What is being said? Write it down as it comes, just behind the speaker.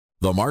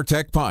The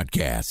MarTech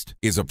Podcast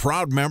is a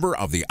proud member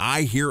of the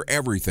I Hear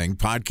Everything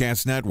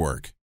Podcast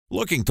Network.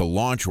 Looking to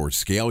launch or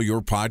scale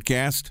your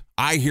podcast?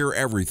 I Hear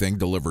Everything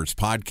delivers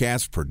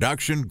podcast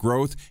production,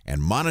 growth,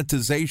 and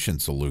monetization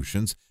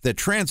solutions that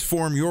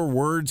transform your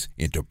words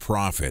into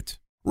profit.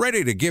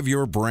 Ready to give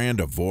your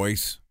brand a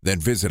voice? Then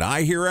visit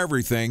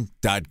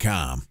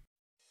iheareverything.com.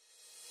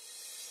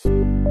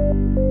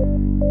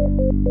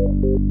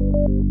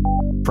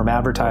 From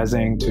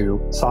advertising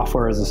to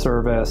software as a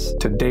service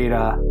to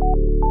data.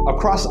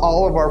 Across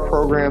all of our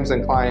programs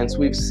and clients,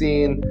 we've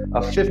seen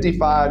a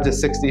 55 to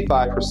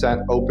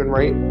 65% open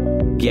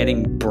rate.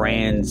 Getting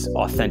brands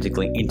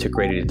authentically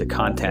integrated into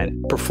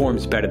content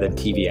performs better than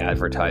TV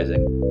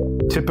advertising.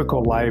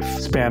 Typical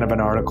lifespan of an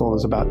article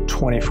is about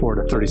 24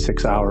 to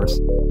 36 hours.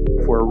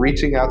 If we're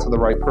reaching out to the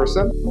right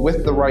person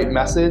with the right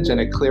message and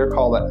a clear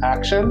call to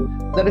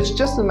action, then it's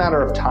just a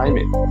matter of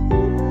timing.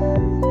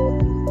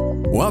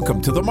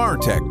 Welcome to the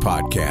MarTech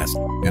Podcast,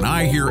 an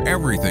I Hear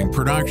Everything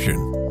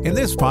production. In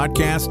this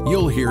podcast,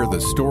 you'll hear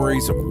the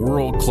stories of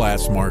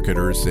world-class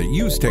marketers that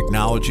use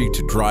technology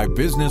to drive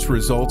business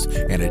results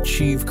and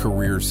achieve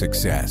career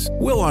success.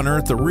 We'll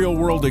unearth the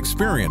real-world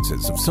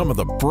experiences of some of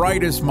the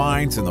brightest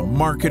minds in the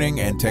marketing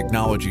and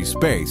technology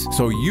space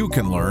so you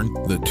can learn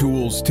the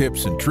tools,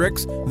 tips, and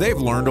tricks they've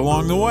learned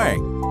along the way.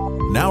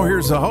 Now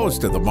here's the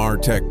host of the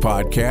MarTech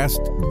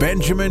Podcast,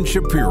 Benjamin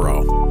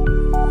Shapiro.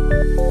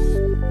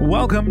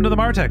 Welcome to the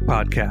MarTech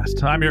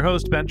Podcast. I'm your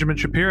host, Benjamin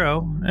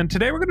Shapiro, and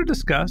today we're going to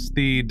discuss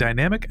the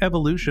dynamic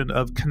evolution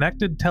of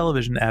connected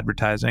television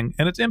advertising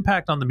and its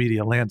impact on the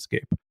media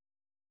landscape.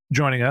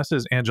 Joining us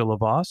is Angela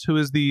Voss, who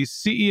is the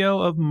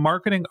CEO of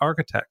Marketing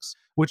Architects,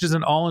 which is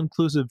an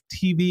all-inclusive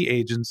TV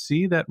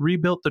agency that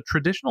rebuilt the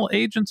traditional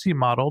agency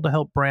model to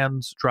help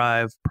brands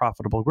drive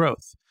profitable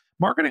growth.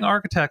 Marketing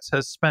Architects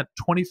has spent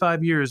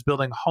 25 years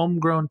building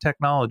homegrown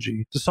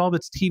technology to solve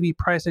its TV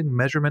pricing,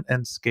 measurement,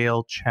 and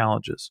scale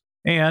challenges.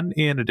 And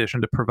in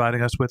addition to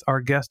providing us with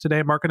our guest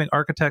today, Marketing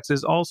Architects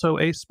is also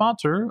a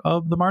sponsor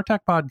of the MarTech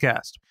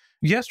Podcast.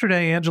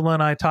 Yesterday, Angela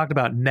and I talked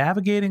about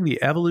navigating the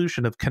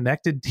evolution of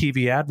connected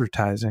TV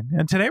advertising.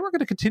 And today we're going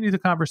to continue the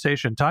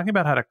conversation talking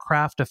about how to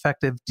craft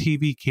effective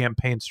TV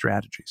campaign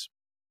strategies.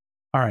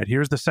 All right,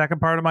 here's the second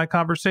part of my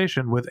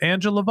conversation with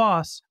Angela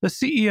Voss, the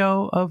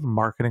CEO of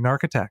Marketing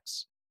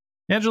Architects.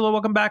 Angela,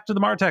 welcome back to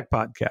the MarTech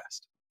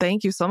Podcast.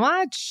 Thank you so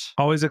much.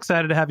 Always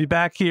excited to have you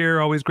back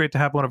here. Always great to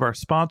have one of our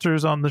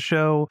sponsors on the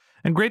show.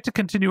 And great to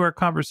continue our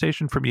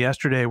conversation from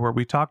yesterday where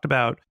we talked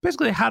about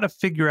basically how to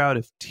figure out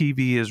if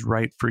TV is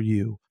right for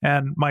you.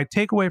 And my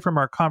takeaway from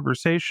our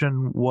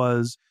conversation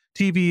was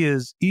TV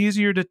is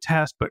easier to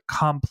test but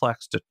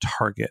complex to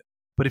target.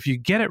 But if you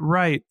get it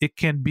right, it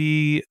can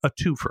be a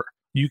twofer.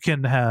 You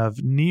can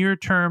have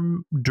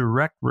near-term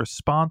direct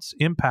response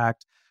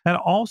impact and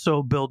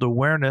also build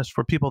awareness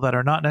for people that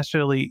are not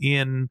necessarily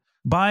in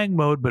buying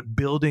mode, but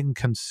building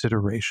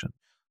consideration.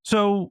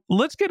 So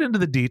let's get into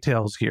the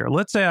details here.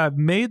 Let's say I've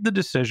made the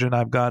decision.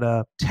 I've got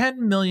a $10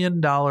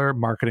 million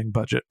marketing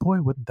budget.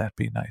 Boy, wouldn't that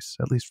be nice,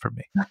 at least for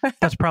me.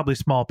 That's probably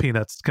small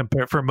peanuts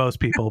compared for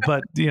most people,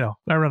 but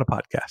I run a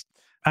podcast.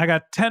 I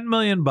got $10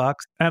 million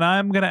and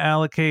I'm going to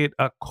allocate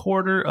a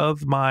quarter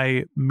of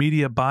my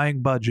media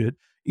buying budget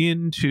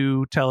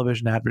into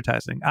television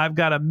advertising. I've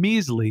got a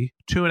measly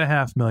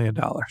 $2.5 million.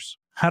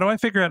 How do I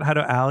figure out how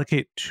to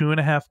allocate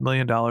 $2.5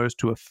 million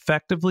to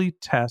effectively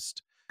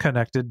test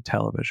connected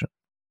television?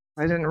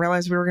 I didn't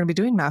realize we were going to be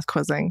doing math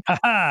quizzing.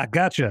 Haha,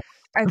 gotcha.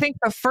 I think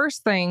the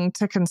first thing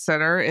to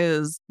consider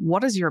is,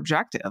 what is your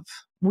objective?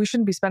 We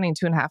shouldn't be spending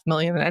 $2.5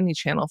 million in any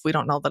channel if we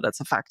don't know that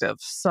it's effective.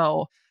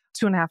 So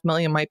 $2.5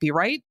 million might be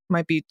right,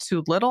 might be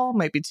too little,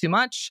 might be too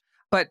much.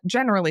 But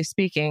generally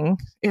speaking,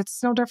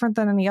 it's no different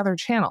than any other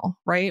channel,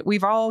 right?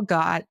 We've all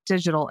got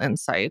digital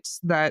insights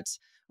that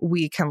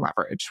we can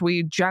leverage.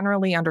 We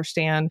generally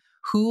understand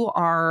who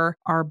are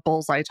our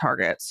bullseye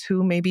targets,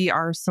 who maybe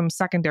are some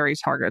secondary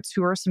targets,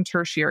 who are some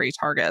tertiary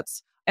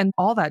targets, and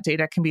all that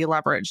data can be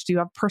leveraged. You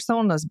have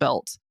personas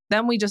built.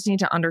 Then we just need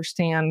to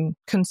understand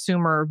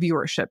consumer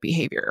viewership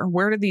behavior.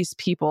 Where do these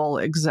people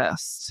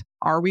exist?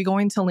 Are we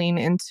going to lean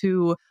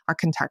into a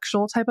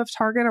contextual type of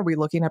target? Are we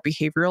looking at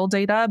behavioral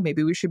data?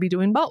 Maybe we should be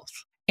doing both.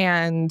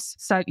 And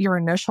set your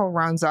initial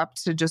runs up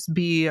to just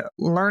be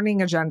learning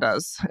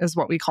agendas, is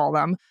what we call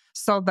them,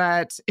 so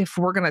that if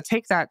we're going to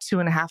take that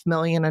 $2.5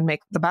 million and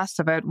make the best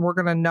of it, we're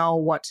going to know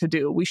what to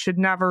do. We should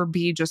never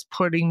be just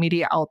putting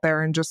media out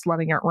there and just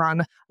letting it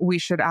run. We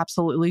should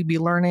absolutely be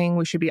learning.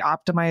 We should be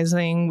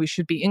optimizing. We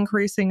should be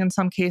increasing in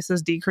some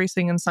cases,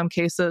 decreasing in some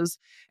cases,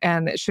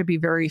 and it should be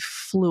very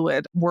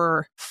fluid.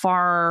 We're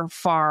far,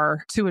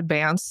 far too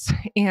advanced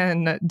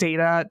in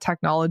data,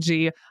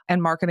 technology,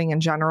 and marketing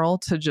in general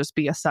to just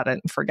be a set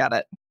it and forget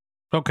it.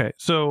 Okay,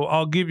 so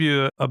I'll give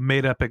you a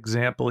made-up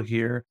example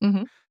here.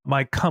 Mm-hmm.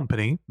 My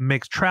company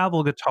makes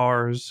travel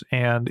guitars,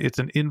 and it's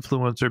an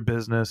influencer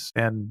business,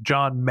 and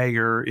John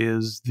Mayer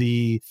is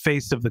the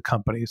face of the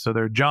company. So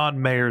they're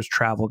John Mayer's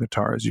travel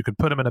guitars. You could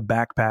put them in a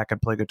backpack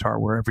and play guitar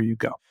wherever you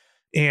go.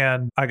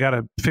 And I got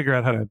to figure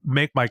out how to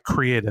make my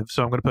creative.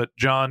 So I'm going to put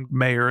John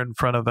Mayer in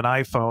front of an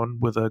iPhone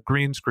with a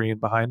green screen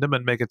behind him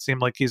and make it seem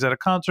like he's at a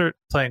concert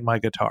playing my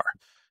guitar.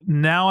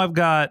 Now I've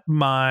got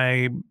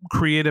my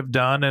creative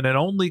done, and it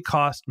only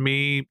cost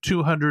me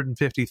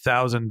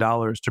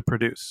 $250,000 to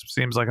produce.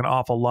 Seems like an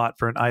awful lot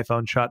for an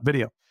iPhone shot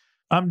video.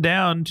 I'm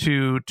down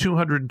to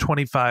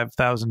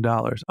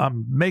 $225,000.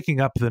 I'm making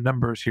up the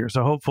numbers here,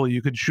 so hopefully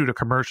you could shoot a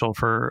commercial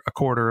for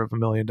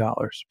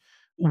 $250,000.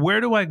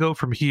 Where do I go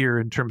from here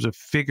in terms of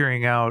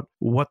figuring out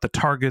what the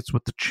targets,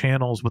 what the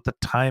channels, what the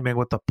timing,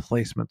 what the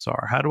placements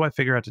are? How do I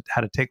figure out how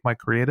to take my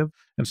creative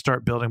and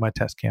start building my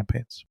test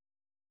campaigns?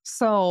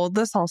 So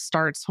this all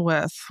starts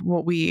with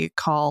what we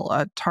call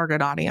a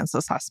target audience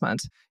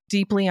assessment,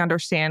 deeply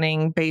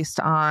understanding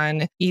based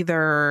on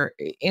either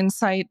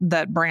insight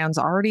that brands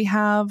already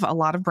have. A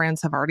lot of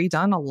brands have already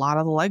done a lot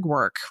of the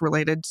legwork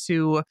related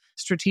to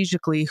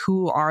strategically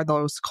who are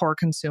those core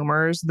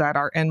consumers that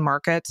are in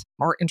market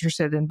or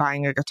interested in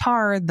buying a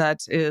guitar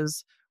that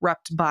is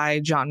repped by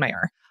John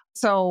Mayer.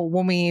 So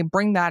when we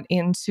bring that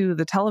into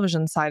the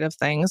television side of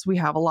things, we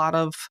have a lot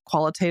of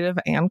qualitative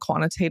and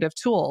quantitative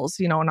tools.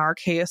 In our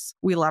case,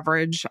 we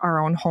leverage our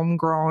own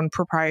homegrown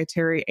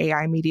proprietary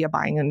AI media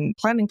buying and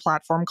planning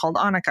platform called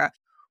Annika.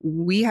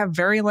 We have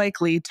very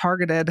likely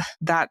targeted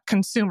that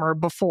consumer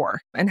before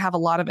and have a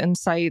lot of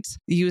insights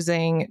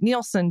using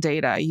Nielsen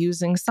data,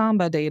 using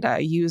Samba data,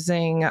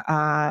 using,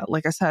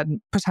 like I said,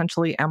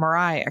 potentially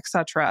MRI, et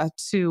cetera,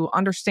 to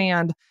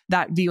understand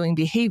that viewing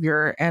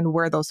behavior and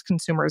where those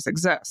consumers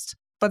exist.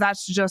 But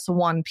that's just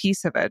one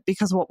piece of it,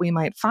 because what we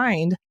might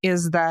find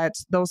is that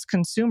those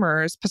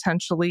consumers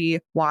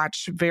potentially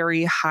watch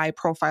very high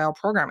profile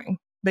programming.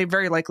 They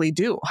very likely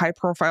do.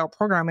 High-profile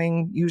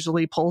programming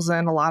usually pulls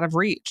in a lot of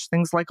reach.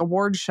 Things like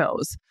award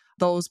shows.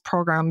 Those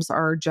programs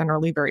are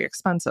generally very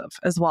expensive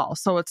as well.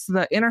 So it's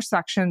the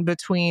intersection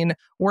between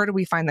where do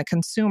we find the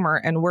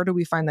consumer and where do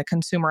we find the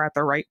consumer at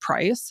the right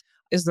price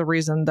is the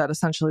reason that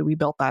essentially we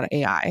built that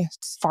AI.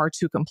 It's far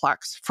too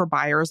complex for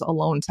buyers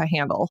alone to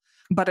handle.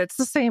 But it's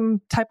the same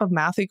type of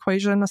math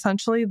equation,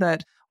 essentially,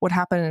 that would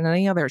happen in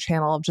any other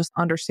channel of just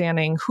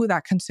understanding who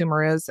that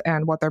consumer is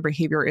and what their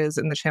behavior is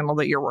in the channel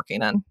that you're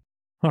working in.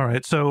 All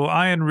right. So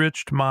I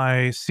enriched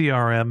my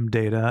CRM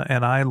data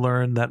and I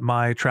learned that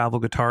my travel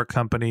guitar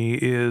company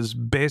is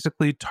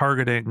basically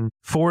targeting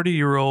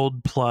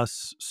 40-year-old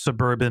plus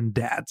suburban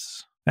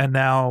dads. And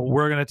now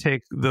we're going to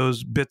take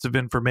those bits of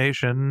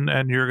information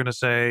and you're going to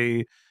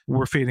say,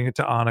 we're feeding it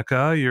to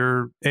Annika,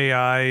 your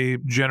AI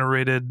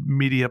generated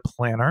media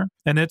planner.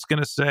 And it's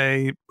going to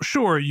say,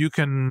 sure, you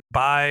can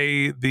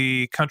buy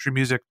the country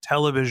music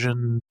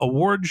television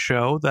award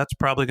show. That's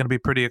probably going to be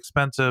pretty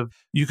expensive.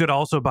 You could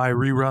also buy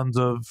reruns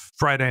of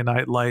Friday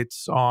Night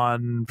Lights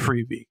on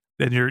Freevee.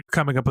 And you're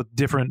coming up with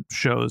different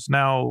shows.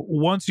 Now,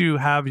 once you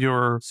have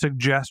your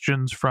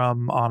suggestions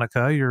from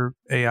Annika, your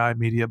AI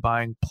media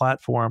buying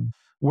platform,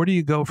 where do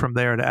you go from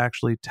there to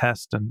actually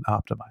test and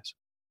optimize?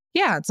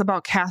 Yeah, it's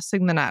about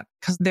casting the net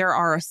because there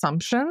are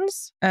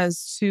assumptions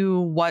as to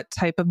what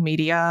type of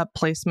media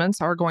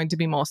placements are going to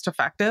be most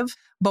effective,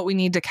 but we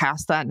need to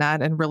cast that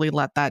net and really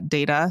let that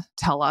data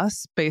tell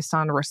us based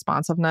on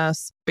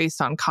responsiveness,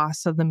 based on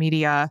cost of the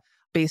media,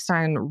 based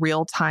on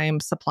real-time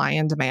supply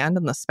and demand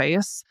in the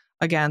space.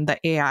 Again, the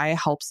AI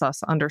helps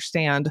us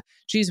understand,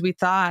 geez, we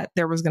thought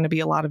there was going to be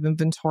a lot of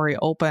inventory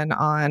open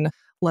on,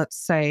 let's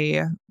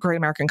say, Great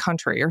American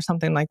Country or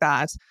something like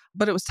that,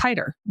 but it was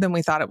tighter than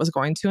we thought it was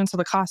going to. And so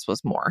the cost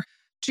was more.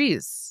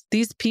 Geez,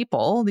 these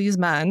people, these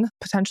men,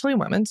 potentially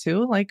women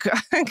too, like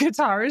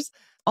guitars,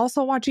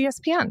 also watch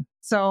ESPN.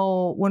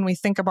 So when we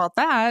think about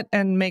that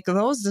and make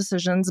those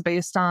decisions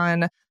based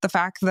on the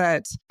fact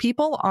that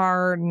people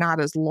are not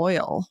as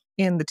loyal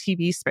in the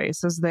TV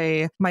space as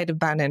they might have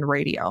been in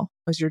radio.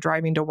 As you're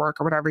driving to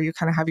work or whatever, you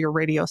kind of have your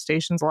radio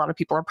stations. A lot of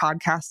people are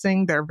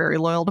podcasting. They're very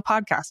loyal to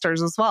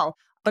podcasters as well.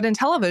 But in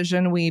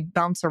television, we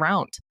bounce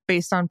around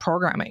based on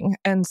programming.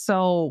 And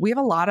so we have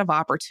a lot of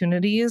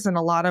opportunities and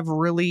a lot of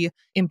really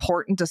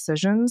important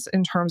decisions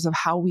in terms of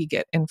how we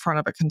get in front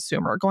of a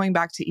consumer. Going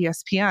back to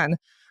ESPN,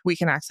 we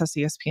can access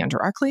ESPN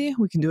directly.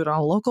 We can do it on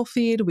a local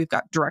feed. We've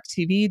got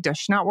DirecTV,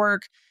 Dish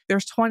Network.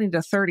 There's 20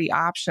 to 30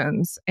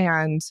 options.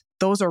 And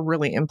those are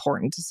really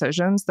important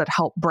decisions that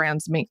help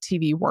brands make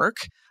TV work.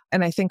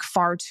 And I think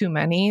far too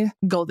many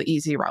go the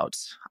easy route.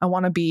 I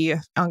want to be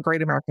on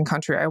Great American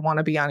Country. I want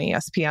to be on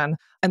ESPN.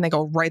 And they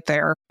go right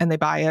there and they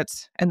buy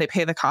it and they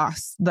pay the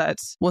cost that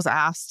was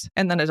asked.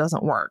 And then it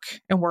doesn't work.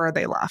 And where are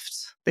they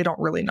left? They don't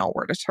really know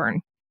where to turn.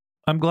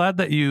 I'm glad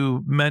that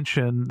you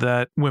mentioned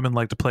that women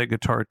like to play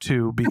guitar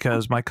too,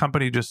 because my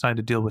company just signed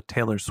a deal with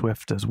Taylor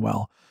Swift as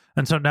well.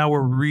 And so now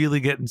we're really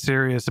getting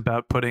serious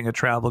about putting a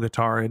travel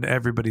guitar in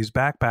everybody's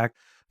backpack.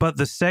 But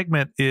the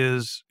segment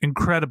is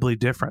incredibly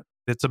different.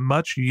 It's a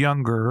much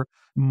younger,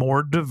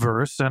 more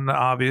diverse, and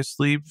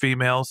obviously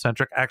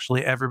female-centric.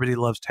 Actually, everybody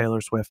loves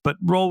Taylor Swift. But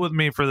roll with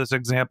me for this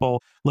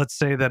example. Let's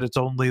say that it's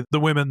only the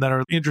women that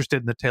are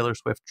interested in the Taylor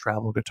Swift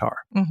travel guitar.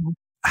 Mm-hmm.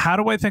 How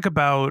do I think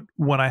about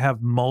when I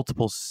have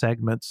multiple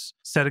segments,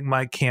 setting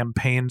my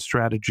campaign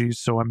strategies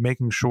so I'm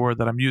making sure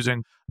that I'm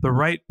using the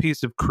right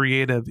piece of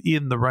creative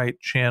in the right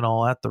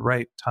channel at the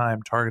right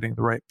time, targeting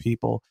the right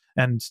people,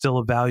 and still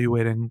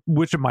evaluating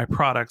which of my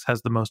products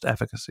has the most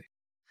efficacy?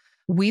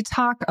 We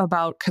talk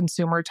about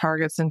consumer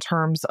targets in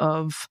terms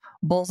of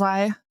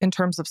bullseye, in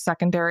terms of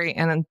secondary,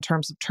 and in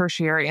terms of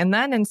tertiary. And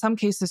then in some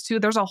cases too,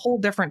 there's a whole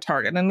different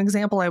target. An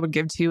example I would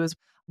give to you is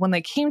when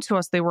they came to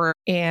us, they were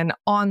an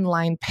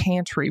online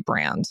pantry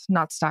brand,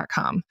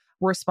 nuts.com.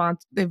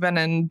 They've been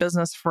in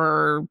business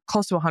for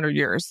close to 100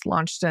 years,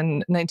 launched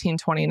in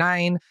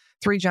 1929,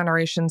 3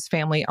 generations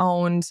family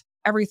owned.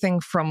 Everything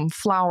from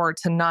flour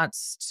to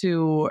nuts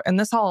and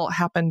this all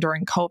happened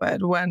during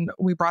COVID when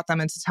we brought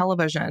them into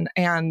television.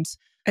 And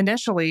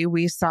initially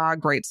we saw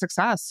great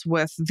success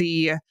with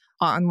the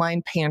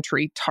online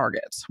pantry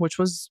target, which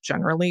was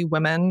generally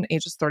women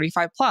ages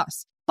 35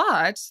 plus.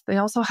 But they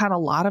also had a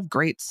lot of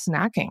great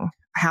snacking,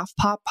 half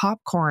pop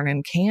popcorn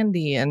and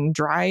candy and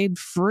dried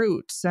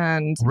fruits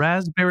and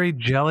raspberry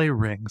jelly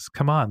rings.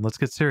 Come on, let's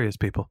get serious,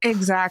 people.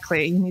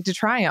 Exactly. You need to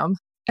try them.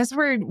 As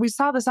we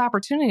saw this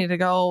opportunity to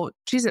go,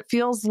 geez, it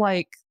feels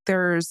like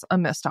there's a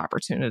missed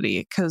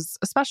opportunity because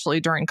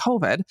especially during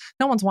COVID,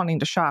 no one's wanting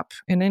to shop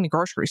in any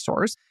grocery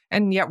stores.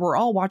 And yet we're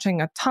all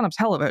watching a ton of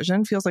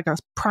television. Feels like a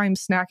prime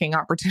snacking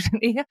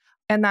opportunity.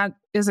 And that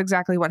is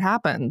exactly what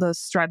happened. The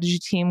strategy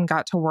team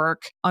got to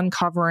work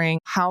uncovering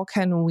how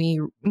can we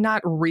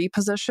not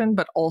reposition,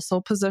 but also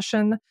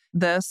position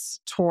this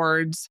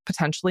towards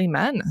potentially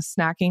men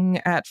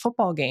snacking at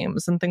football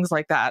games and things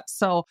like that.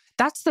 So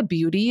that's the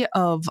beauty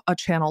of a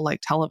channel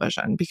like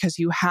television, because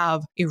you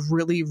have a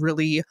really,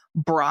 really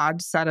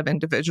broad set of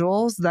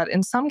individuals that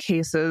in some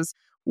cases,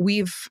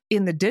 we've,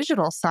 in the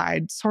digital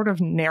side, sort of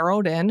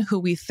narrowed in who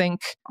we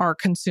think our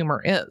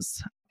consumer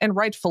is. And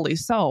rightfully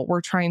so,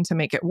 we're trying to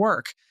make it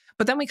work.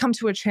 But then we come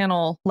to a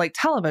channel like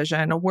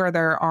television where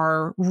there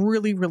are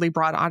really, really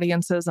broad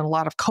audiences and a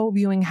lot of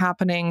co-viewing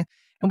happening.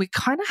 And we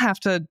kind of have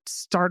to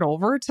start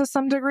over to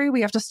some degree.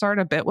 We have to start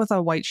a bit with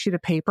a white sheet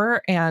of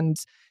paper and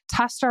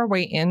test our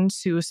way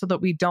into so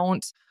that we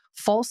don't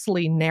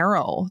falsely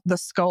narrow the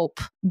scope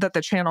that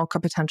the channel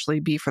could potentially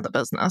be for the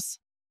business.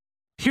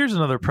 Here's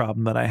another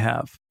problem that I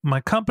have.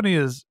 My company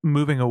is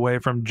moving away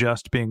from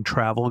just being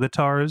travel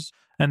guitars,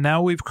 and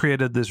now we've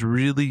created this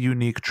really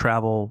unique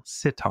travel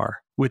sitar,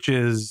 which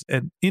is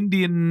an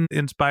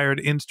Indian-inspired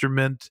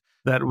instrument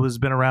that was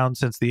been around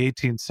since the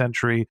 18th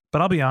century.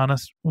 But I'll be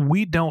honest,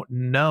 we don't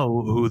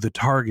know who the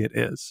target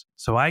is.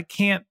 So I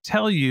can't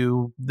tell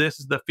you this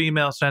is the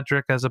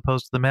female-centric as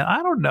opposed to the male.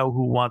 I don't know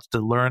who wants to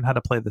learn how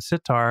to play the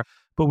sitar,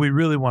 but we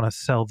really want to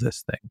sell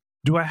this thing.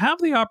 Do I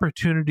have the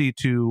opportunity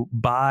to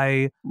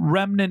buy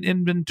remnant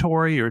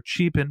inventory or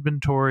cheap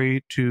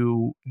inventory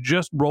to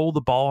just roll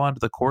the ball onto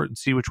the court and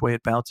see which way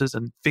it bounces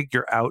and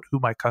figure out who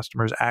my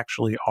customers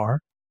actually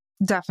are?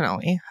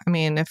 Definitely. I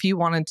mean, if you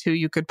wanted to,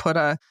 you could put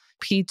a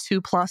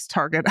P2 plus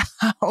target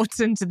out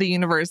into the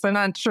universe. I'm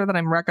not sure that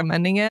I'm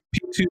recommending it.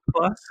 P2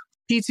 plus?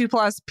 P2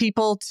 plus,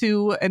 people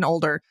 2 and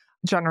older.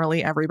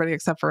 Generally, everybody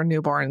except for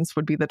newborns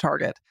would be the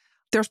target.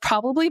 There's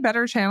probably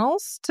better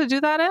channels to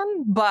do that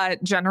in,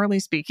 but generally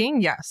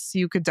speaking, yes,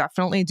 you could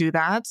definitely do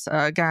that.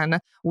 Again,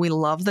 we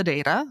love the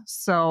data.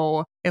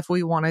 So if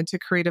we wanted to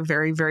create a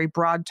very, very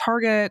broad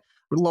target,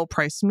 low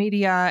price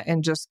media,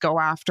 and just go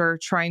after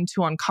trying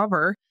to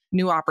uncover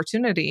new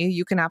opportunity,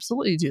 you can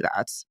absolutely do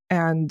that.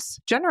 And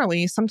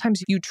generally,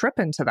 sometimes you trip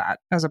into that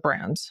as a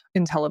brand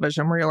in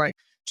television where you're like,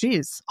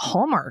 geez,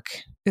 Hallmark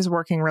is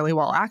working really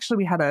well. Actually,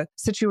 we had a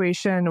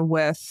situation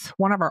with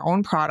one of our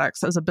own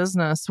products as a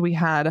business. We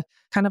had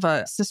kind of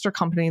a sister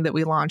company that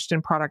we launched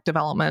in product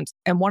development.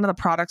 And one of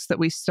the products that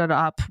we stood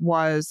up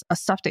was a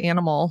stuffed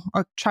animal,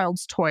 a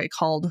child's toy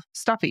called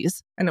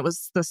Stuffies. And it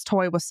was this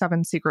toy with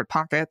 7 secret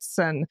pockets,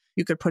 and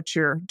you could put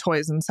your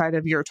toys inside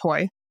of your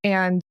toy.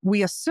 And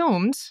we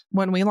assumed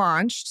when we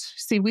launched,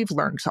 see, we've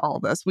learned all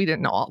this. We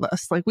didn't know all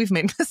this. Like, we've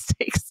made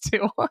mistakes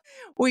too.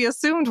 We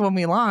assumed when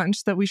we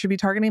launched that we should be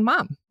targeting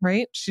mom,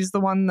 right? She's the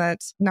one that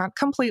not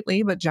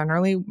completely, but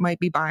generally might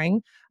be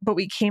buying. But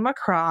we came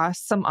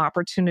across some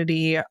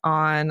opportunity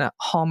on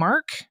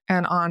Hallmark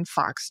and on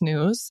Fox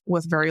News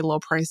with very low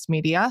price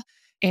media,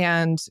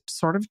 and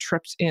sort of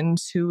tripped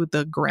into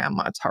the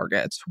grandma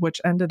target, which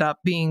ended up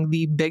being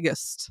the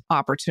biggest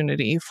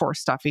opportunity for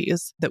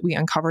Stuffies that we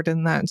uncovered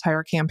in that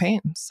entire campaign.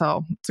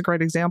 So it's a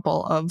great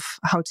example of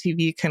how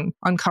TV can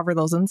uncover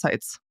those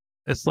insights.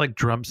 It's like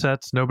drum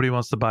sets. Nobody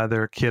wants to buy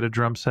their kid a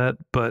drum set,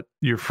 but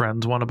your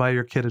friends want to buy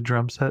your kid a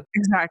drum set.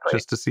 Exactly.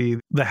 Just to see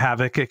the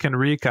havoc it can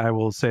wreak. I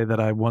will say that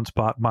I once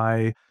bought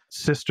my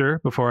sister,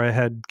 before I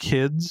had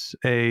kids,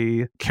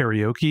 a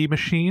karaoke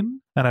machine,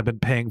 and I've been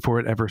paying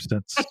for it ever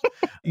since.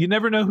 You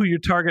never know who your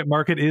target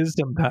market is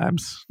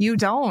sometimes. You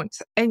don't.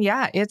 And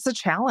yeah, it's a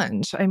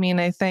challenge. I mean,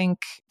 I think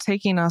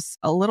taking us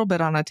a little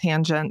bit on a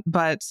tangent,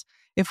 but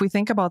if we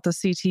think about the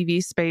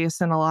CTV space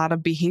and a lot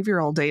of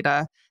behavioral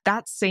data,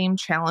 that same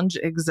challenge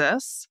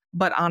exists,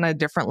 but on a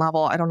different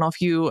level. I don't know if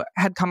you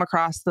had come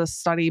across this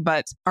study,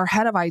 but our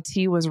head of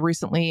IT was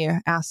recently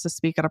asked to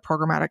speak at a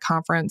programmatic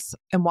conference.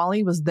 And while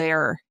he was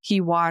there,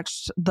 he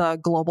watched the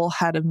global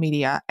head of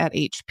media at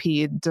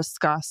HP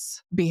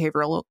discuss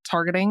behavioral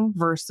targeting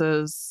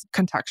versus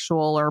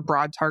contextual or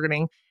broad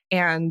targeting.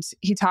 And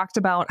he talked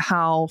about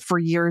how for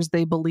years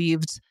they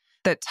believed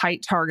that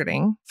tight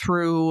targeting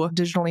through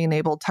digitally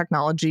enabled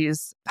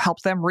technologies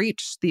helped them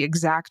reach the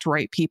exact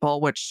right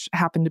people, which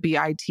happened to be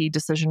IT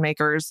decision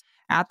makers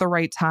at the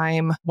right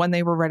time when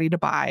they were ready to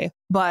buy.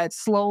 But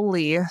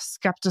slowly,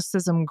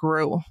 skepticism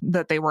grew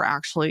that they were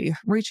actually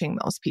reaching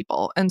those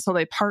people. And so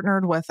they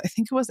partnered with, I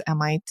think it was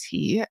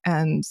MIT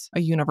and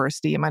a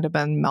university, it might have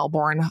been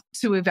Melbourne,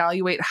 to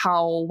evaluate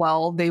how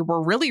well they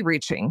were really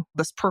reaching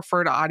this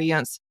preferred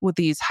audience with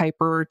these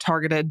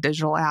hyper-targeted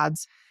digital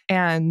ads.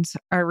 And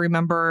I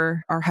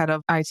remember our head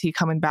of IT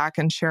coming back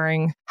and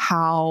sharing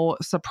how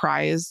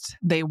surprised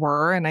they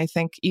were, and I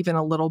think even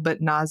a little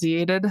bit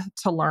nauseated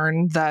to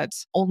learn that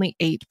only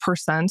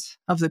 8%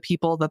 of the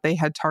people that they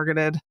had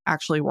targeted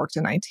actually worked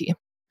in IT.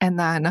 And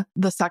then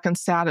the second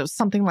stat is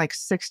something like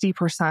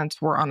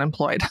 60% were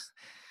unemployed.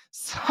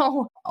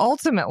 So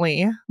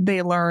ultimately,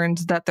 they learned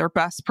that their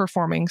best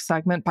performing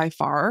segment by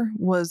far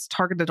was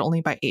targeted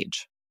only by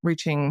age,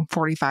 reaching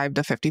 45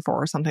 to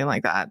 54 or something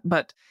like that.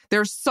 But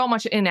there's so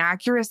much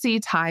inaccuracy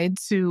tied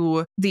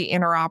to the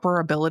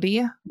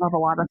interoperability of a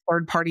lot of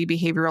third-party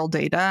behavioral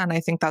data. And I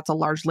think that's a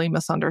largely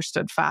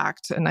misunderstood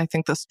fact. And I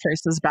think this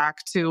traces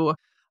back to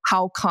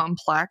how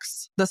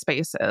complex the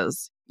space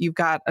is. You've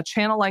got a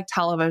channel like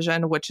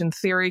television, which in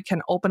theory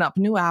can open up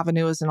new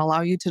avenues and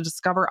allow you to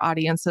discover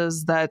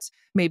audiences that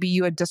maybe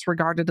you had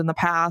disregarded in the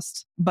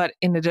past. But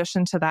in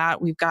addition to that,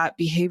 we've got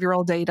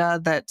behavioral data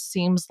that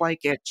seems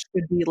like it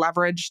should be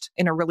leveraged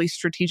in a really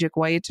strategic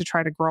way to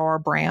try to grow our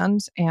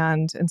brand.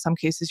 And in some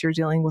cases, you're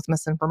dealing with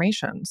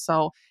misinformation.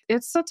 So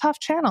it's a tough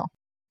channel.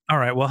 All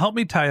right. Well, help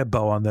me tie a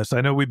bow on this.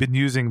 I know we've been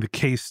using the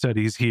case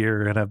studies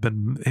here and I've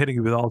been hitting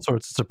you with all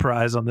sorts of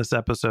surprise on this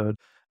episode.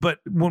 But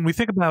when we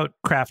think about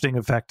crafting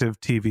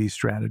effective TV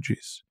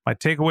strategies, my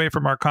takeaway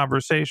from our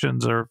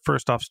conversations are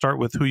first off, start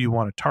with who you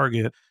want to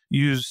target.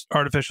 Use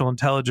artificial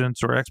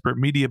intelligence or expert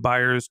media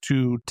buyers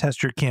to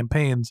test your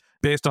campaigns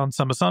based on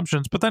some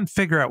assumptions, but then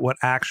figure out what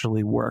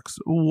actually works.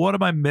 What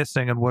am I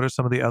missing and what are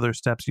some of the other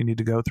steps you need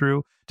to go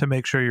through to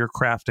make sure you're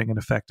crafting an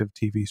effective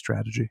TV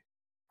strategy?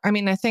 I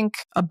mean, I think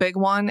a big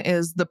one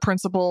is the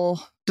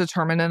principal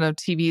determinant of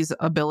TV's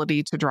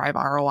ability to drive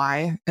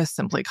ROI is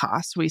simply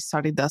cost. We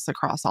studied this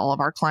across all of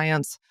our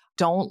clients.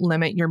 Don't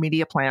limit your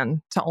media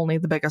plan to only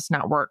the biggest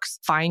networks.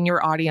 Find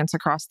your audience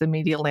across the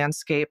media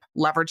landscape.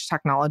 Leverage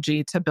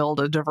technology to build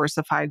a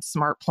diversified,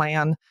 smart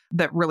plan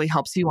that really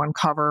helps you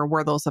uncover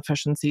where those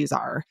efficiencies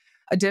are.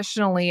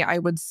 Additionally, I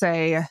would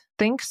say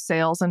think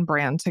sales and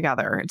brand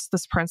together. It's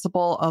this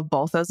principle of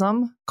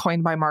bothism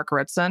coined by Mark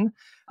Ritson.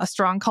 A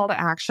strong call to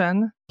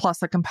action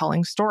plus a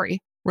compelling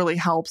story really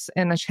helps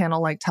in a channel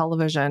like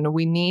television.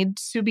 We need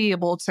to be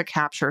able to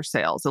capture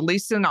sales. At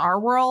least in our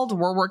world,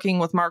 we're working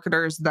with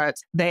marketers that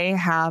they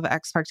have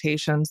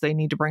expectations they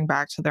need to bring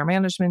back to their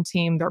management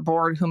team, their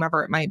board,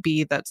 whomever it might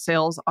be, that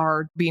sales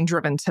are being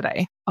driven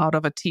today out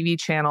of a TV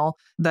channel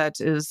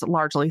that is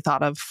largely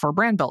thought of for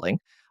brand building.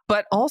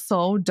 But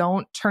also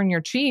don't turn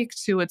your cheek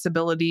to its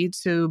ability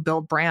to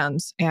build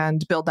brands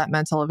and build that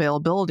mental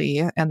availability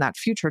and that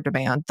future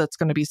demand that's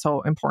going to be so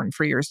important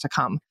for years to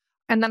come.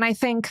 And then I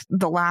think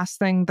the last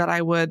thing that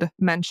I would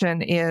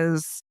mention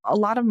is a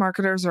lot of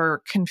marketers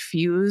are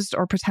confused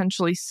or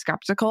potentially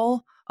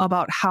skeptical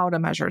about how to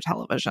measure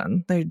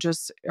television. They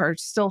just are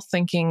still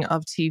thinking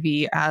of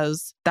TV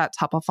as that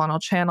top of funnel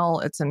channel.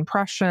 It's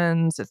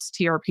impressions, it's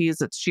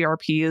TRPs, it's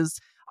GRPs.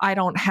 I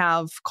don't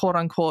have quote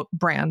unquote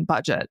brand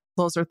budget.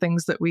 Those are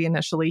things that we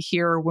initially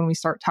hear when we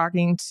start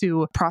talking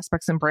to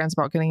prospects and brands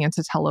about getting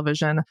into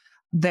television.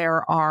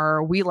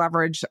 We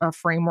leverage a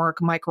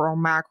framework, micro,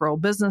 macro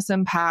business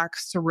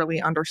impacts to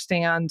really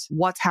understand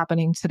what's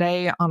happening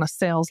today on a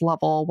sales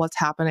level, what's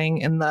happening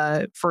in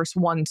the first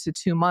 1 to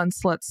 2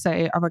 months, let's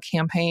say, of a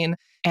campaign,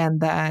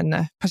 and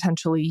then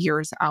potentially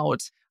years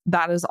out.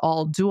 That is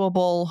all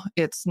doable.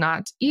 It's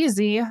not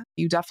easy.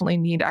 You definitely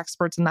need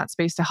experts in that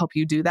space to help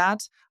you do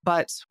that.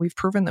 But we've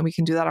proven that we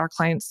can do that. Our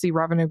clients see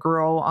revenue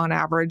grow on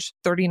average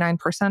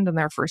 39% in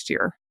their first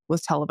year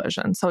with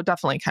television. So it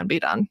definitely can be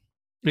done.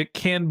 It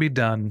can be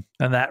done.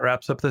 And that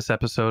wraps up this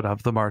episode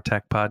of the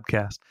MarTech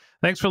Podcast.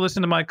 Thanks for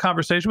listening to my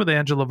conversation with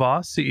Angela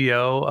Voss,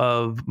 CEO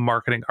of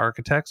Marketing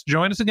Architects.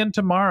 Join us again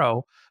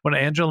tomorrow when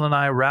Angela and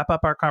I wrap up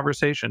our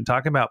conversation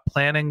talking about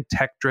planning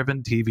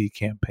tech-driven TV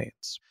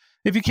campaigns.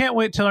 If you can't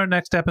wait till our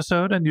next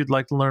episode and you'd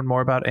like to learn more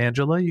about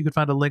Angela, you can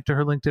find a link to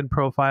her LinkedIn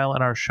profile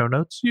in our show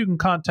notes. You can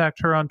contact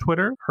her on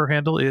Twitter. Her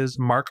handle is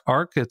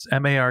MarkArch. It's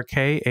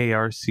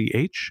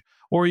MarkArch.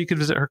 or you can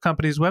visit her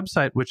company's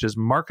website, which is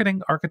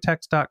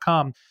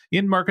marketingarchitects.com.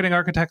 In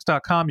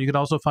marketingarchitects.com, you can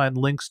also find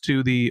links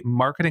to the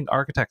Marketing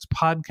Architects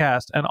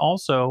podcast and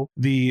also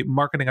the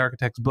Marketing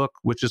Architects book,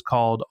 which is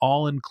called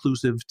All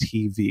Inclusive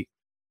TV.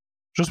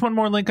 Just one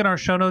more link in our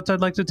show notes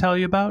I'd like to tell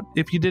you about.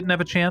 If you didn't have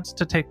a chance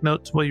to take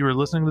notes while you were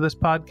listening to this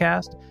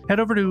podcast,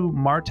 head over to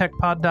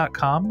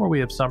martechpod.com, where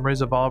we have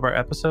summaries of all of our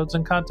episodes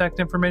and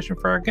contact information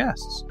for our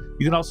guests.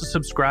 You can also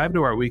subscribe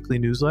to our weekly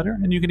newsletter,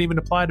 and you can even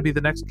apply to be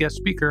the next guest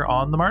speaker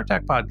on the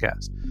Martech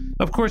podcast.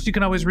 Of course, you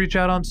can always reach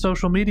out on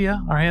social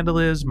media. Our handle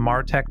is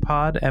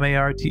MartechPod,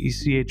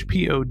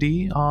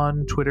 MarTechPod,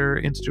 on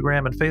Twitter,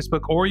 Instagram, and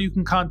Facebook, or you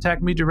can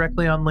contact me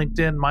directly on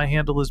LinkedIn. My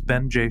handle is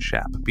Ben J.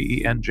 Shap,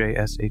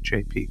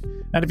 BenJShap.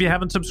 And if you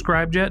haven't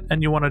subscribed yet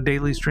and you want a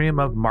daily stream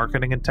of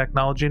marketing and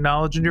technology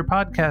knowledge in your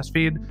podcast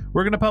feed,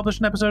 we're going to publish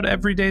an episode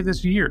every day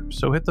this year.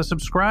 So hit the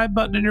subscribe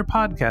button in your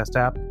podcast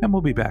app, and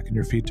we'll be back in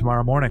your feed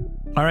tomorrow morning.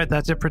 All right,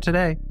 that's it for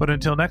today. But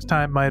until next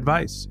time, my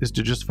advice is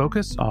to just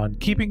focus on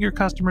keeping your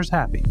customers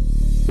happy.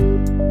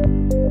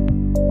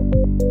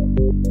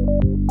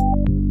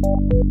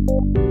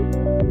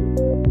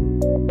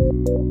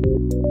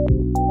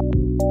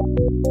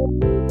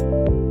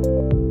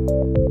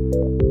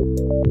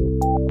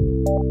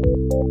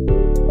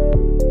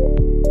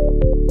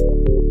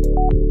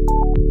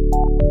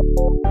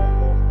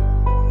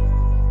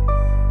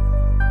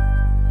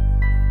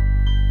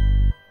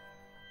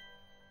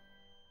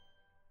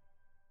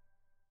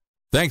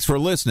 Thanks for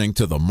listening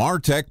to the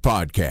Martech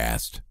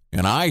Podcast,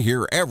 and I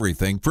Hear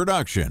Everything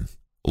production.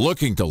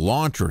 Looking to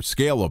launch or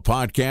scale a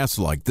podcast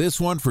like this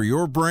one for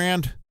your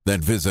brand?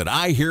 Then visit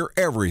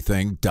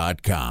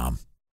iheareverything.com.